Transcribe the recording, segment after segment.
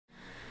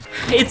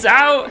It's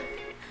out!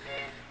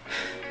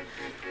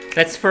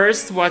 Let's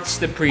first watch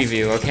the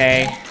preview,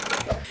 okay?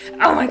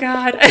 Oh my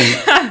god!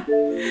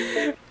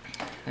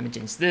 Let me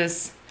change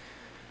this.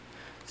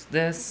 It's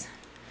this.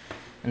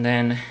 And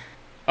then...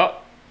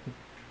 Oh!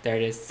 There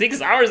it is.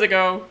 6 hours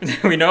ago!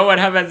 We know what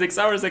happened 6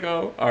 hours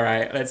ago.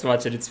 Alright, let's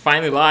watch it. It's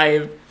finally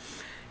live.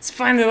 It's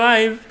finally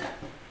live!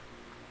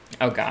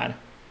 Oh god.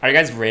 Are you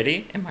guys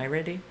ready? Am I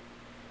ready?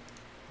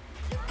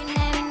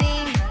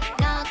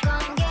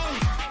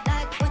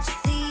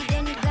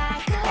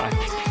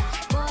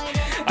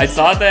 I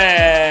saw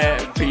the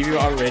preview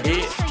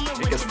already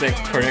because the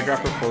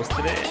choreographer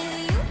posted it.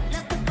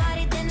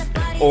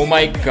 Oh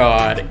my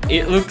god,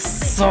 it looks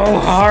so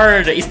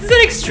hard! Is this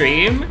an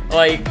extreme?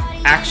 Like,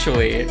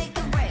 actually.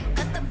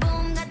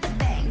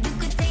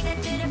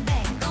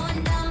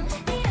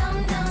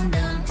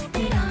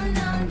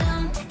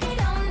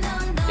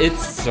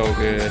 It's so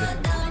good.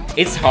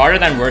 It's harder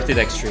than Worth It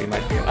Extreme, I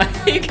feel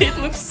like. It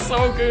looks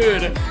so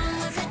good.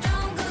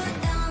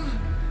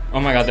 Oh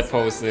my god, the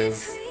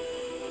poses.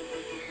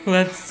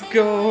 Let's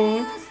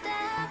go.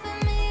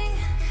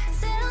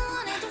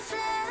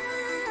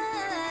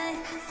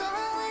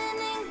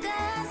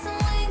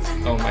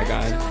 Oh my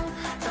god.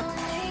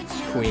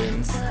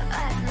 Queens.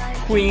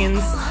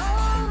 Queens.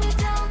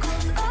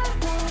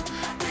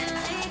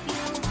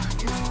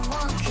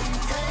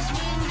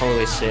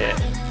 Holy shit.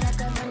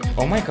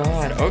 Oh my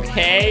god.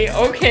 Okay,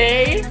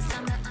 okay.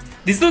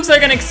 This looks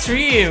like an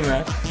extreme.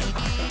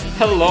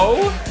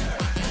 Hello?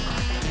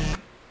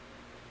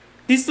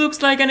 This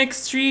looks like an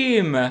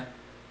extreme.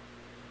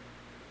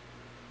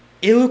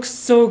 It looks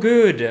so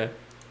good.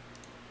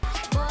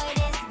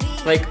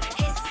 Like,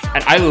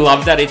 and I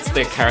love that it's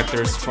the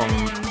characters from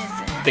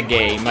the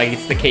game. Like,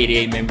 it's the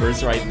KDA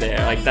members right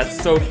there. Like, that's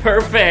so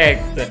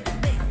perfect.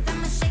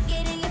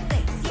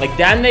 Like,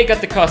 damn, they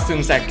got the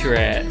costumes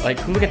accurate.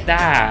 Like, look at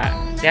that.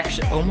 They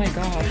actually, oh my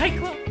god. Hi,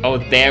 Chloe. Oh,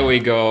 there we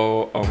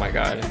go. Oh my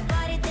god.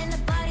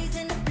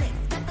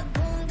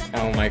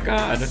 Oh my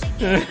god.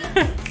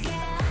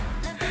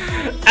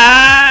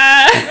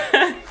 Ah!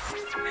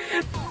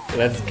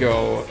 Let's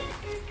go.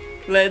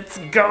 Let's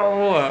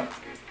go.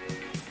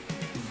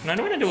 No, I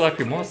don't want to do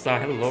Lacrimosa.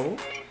 Hello.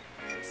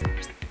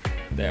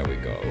 There we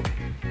go.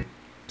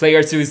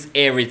 Player 2 is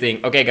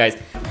everything. Okay, guys.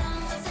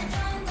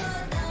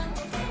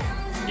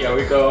 Here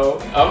we go.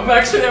 I'm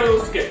actually a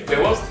little scared. Wait,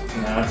 what's...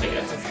 Nah, check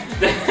it.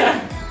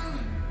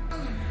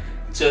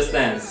 Just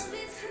Dance.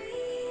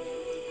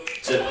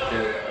 Just...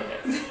 There we go.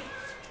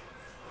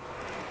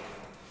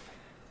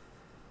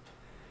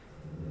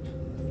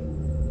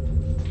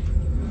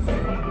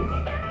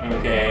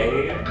 Okay.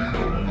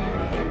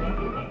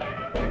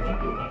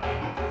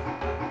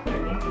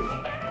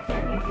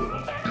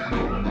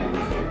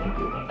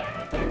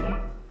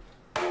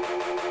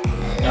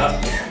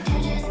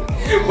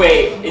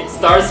 Wait, it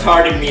starts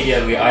hard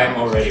immediately. I am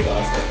already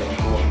lost. Okay,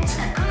 cool.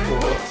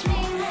 Cool.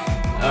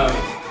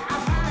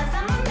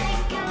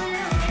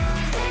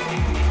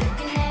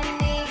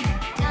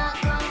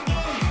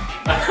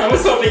 I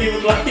was hoping you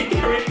would like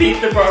repeat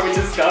the part we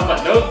just got,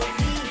 but nope.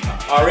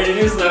 Already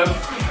knew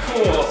stuff.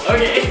 Cool.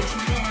 Okay.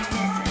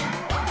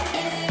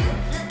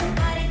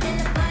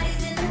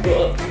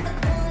 Cool.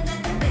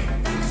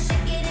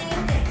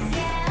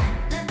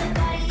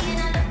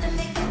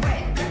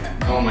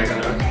 Oh my god.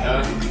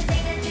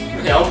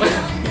 Help.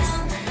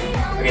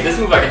 Okay, this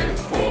move I can do.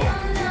 Cool.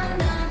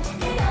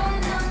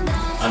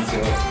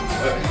 Until.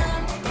 Okay.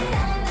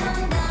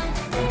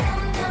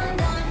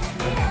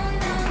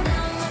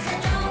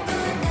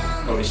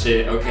 Holy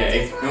shit.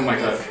 Okay. Oh my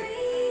god.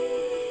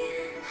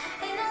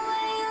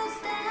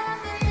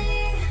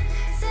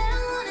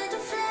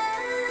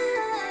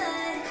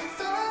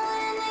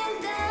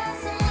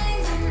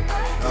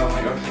 Oh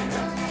my god.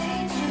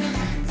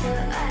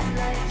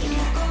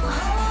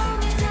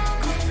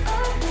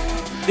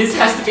 This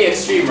has to be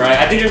extreme, right?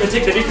 I didn't even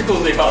take the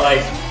difficulty, but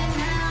like...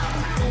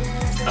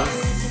 I'm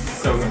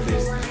so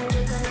confused.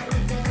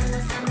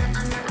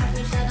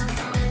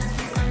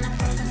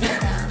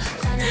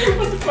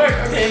 What the fuck?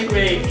 Okay,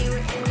 great.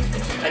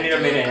 I need a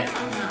minute.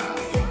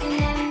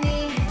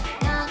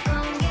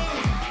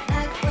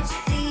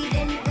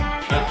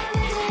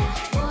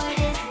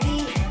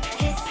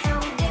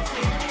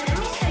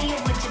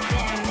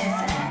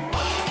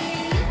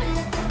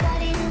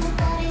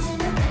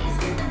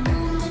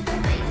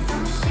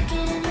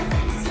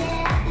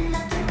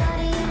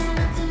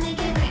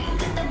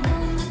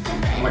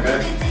 Oh my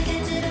god.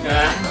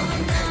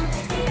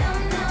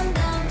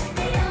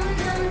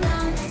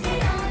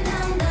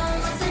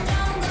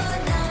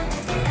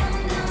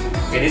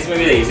 Okay, this may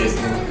be the easiest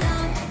move.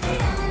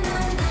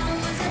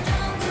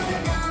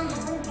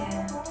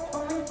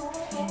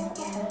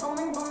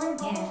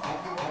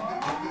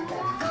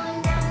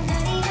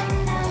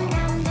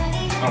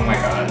 Oh my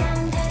god.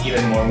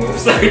 Even more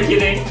moves, are you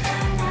kidding?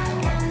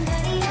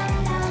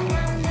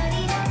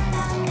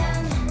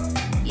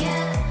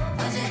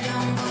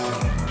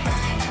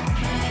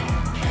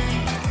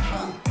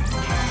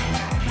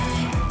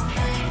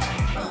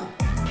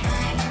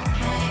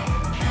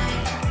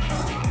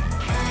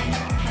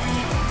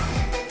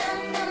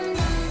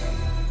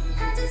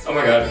 Oh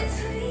my god.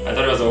 I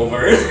thought it was over.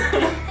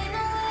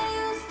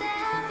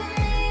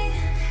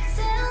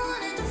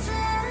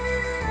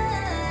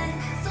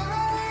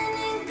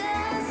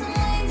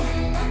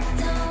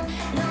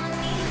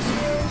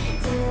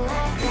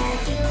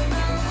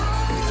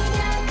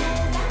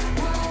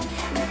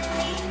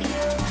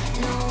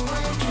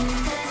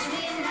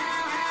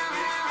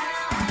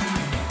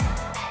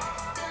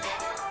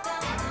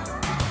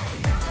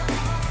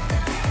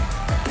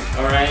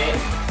 Alright.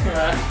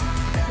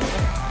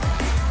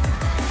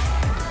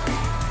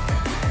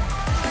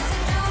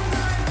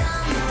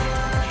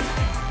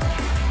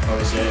 Oh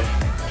shit.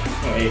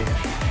 Wait.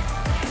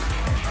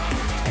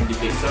 90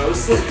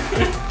 pixels.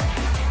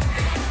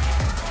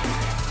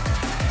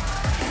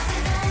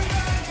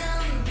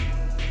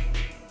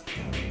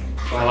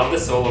 Oh, I love the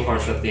solo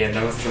parts at the end.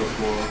 That was so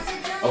cool.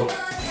 Oh,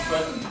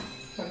 what?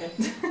 Okay.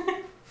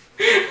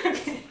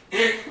 Okay.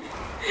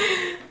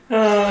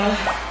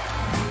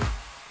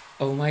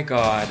 Oh my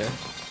god.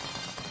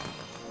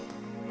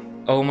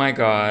 Oh my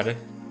god.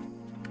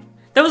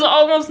 That was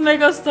almost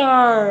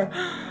Megastar!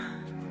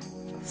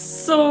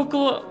 So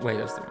close. Wait,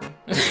 that's the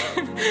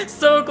one.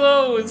 So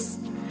close!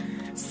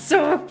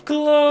 So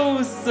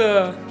close!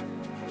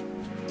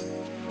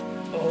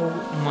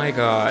 Oh my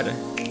god.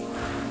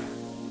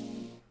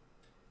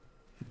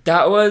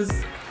 That was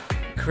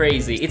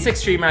crazy. It's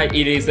extreme, right?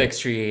 It is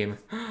extreme.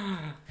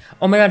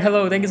 Oh my god,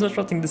 hello. Thank you so much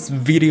for watching this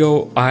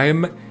video.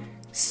 I'm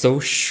so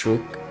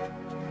shook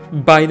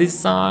by this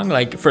song.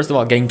 Like, first of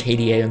all, getting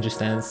KDA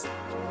understands.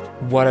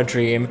 What a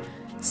dream.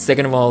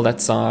 Second of all,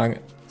 that song,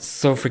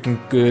 so freaking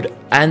good.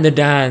 And the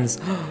dance.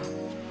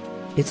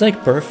 It's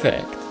like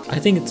perfect. I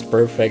think it's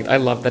perfect. I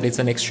love that it's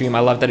an extreme.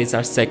 I love that it's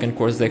our second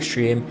course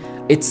extreme.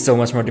 It's so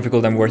much more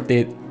difficult than worth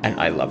it. And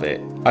I love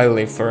it. I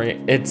live for it.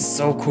 It's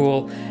so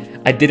cool.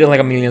 I did it like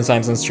a million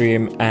times on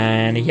stream.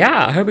 And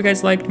yeah, I hope you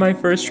guys liked my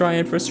first try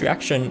and first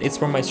reaction. It's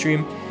from my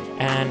stream.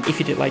 And if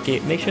you did like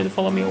it, make sure to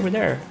follow me over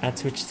there at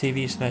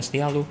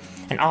twitch.tv/TheAllu.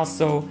 And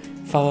also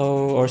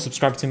follow or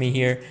subscribe to me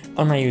here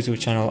on my YouTube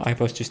channel. I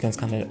post just dance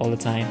content all the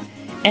time.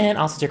 And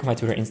also check out my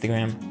Twitter,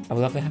 Instagram. I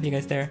would love to have you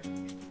guys there.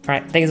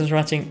 Alright, thank you so much for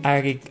watching.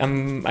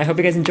 I hope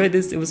you guys enjoyed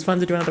this. It was fun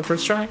to do another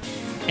first try.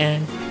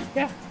 And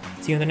yeah,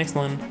 see you in the next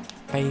one.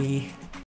 Bye.